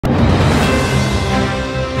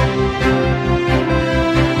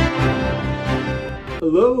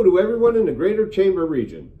Hello to everyone in the Greater Chamber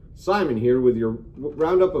region. Simon here with your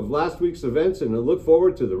roundup of last week's events and a look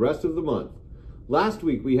forward to the rest of the month. Last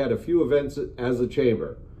week we had a few events as a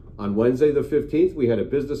chamber. On Wednesday the 15th we had a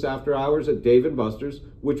business after hours at Dave & Buster's,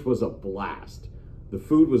 which was a blast. The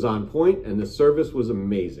food was on point and the service was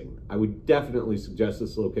amazing. I would definitely suggest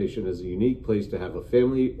this location as a unique place to have a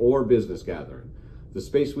family or business gathering. The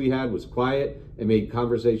space we had was quiet and made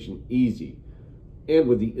conversation easy. And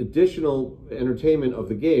with the additional entertainment of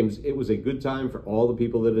the games, it was a good time for all the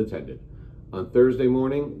people that attended. On Thursday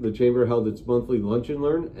morning, the Chamber held its monthly Lunch and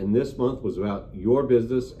Learn, and this month was about your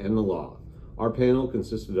business and the law. Our panel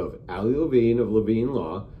consisted of Allie Levine of Levine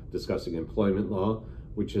Law, discussing employment law,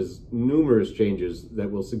 which has numerous changes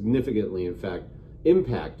that will significantly, in fact,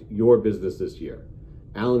 impact your business this year.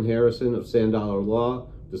 Alan Harrison of Sandollar Law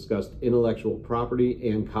discussed intellectual property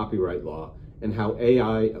and copyright law and how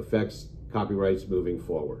AI affects copyrights moving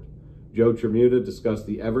forward. Joe Tremuta discussed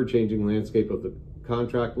the ever-changing landscape of the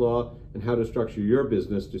contract law and how to structure your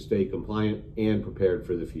business to stay compliant and prepared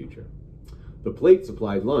for the future. The plate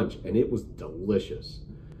supplied lunch, and it was delicious.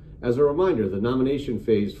 As a reminder, the nomination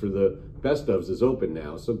phase for the Best Ofs is open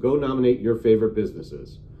now, so go nominate your favorite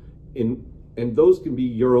businesses. And those can be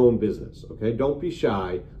your own business, okay? Don't be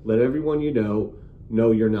shy. Let everyone you know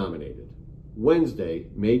you're nominated. Wednesday,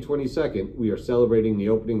 May 22nd, we are celebrating the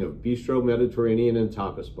opening of Bistro Mediterranean and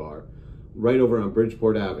Tapas Bar right over on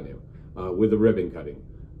Bridgeport Avenue with a ribbon cutting.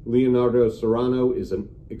 Leonardo Serrano is an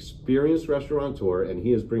experienced restaurateur and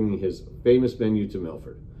he is bringing his famous menu to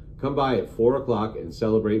Milford. Come by at 4 o'clock and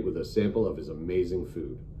celebrate with a sample of his amazing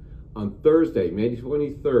food. On Thursday, May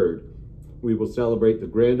 23rd, we will celebrate the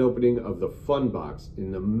grand opening of the Fun Box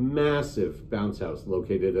in the massive bounce house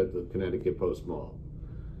located at the Connecticut Post Mall.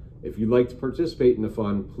 If you'd like to participate in the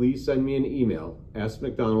fun, please send me an email,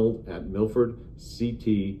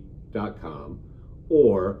 smcdonald@milfordct.com,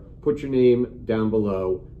 or put your name down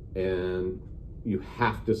below, and you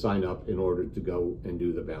have to sign up in order to go and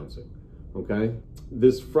do the bouncing, okay?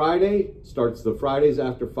 This Friday starts the Fridays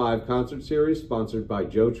After 5 concert series, sponsored by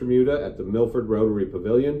Joe Tremuta at the Milford Rotary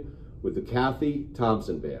Pavilion with the Kathy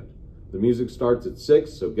Thompson Band. The music starts at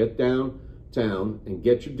 6, so get downtown and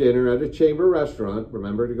get your dinner at a Chamber restaurant.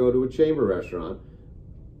 Remember to go to a Chamber restaurant.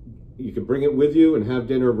 You can bring it with you and have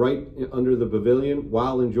dinner right under the pavilion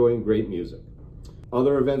while enjoying great music.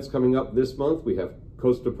 Other events coming up this month, we have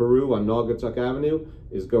Costa Peru on Naugatuck Avenue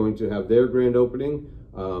is going to have their grand opening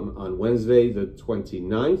on Wednesday the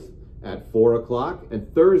 29th at 4 o'clock.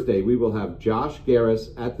 And Thursday, we will have Josh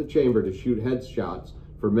Garris at the Chamber to shoot headshots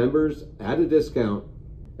for members at a discount.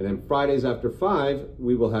 And then Fridays After 5,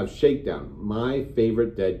 we will have Shakedown, my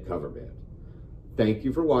favorite Dead cover band. Thank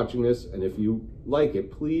you for watching this, and if you like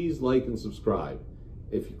it, please like and subscribe.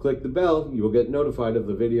 If you click the bell, you will get notified of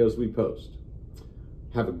the videos we post.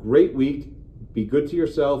 Have a great week, be good to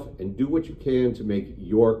yourself, and do what you can to make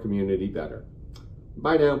your community better.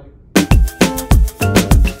 Bye now.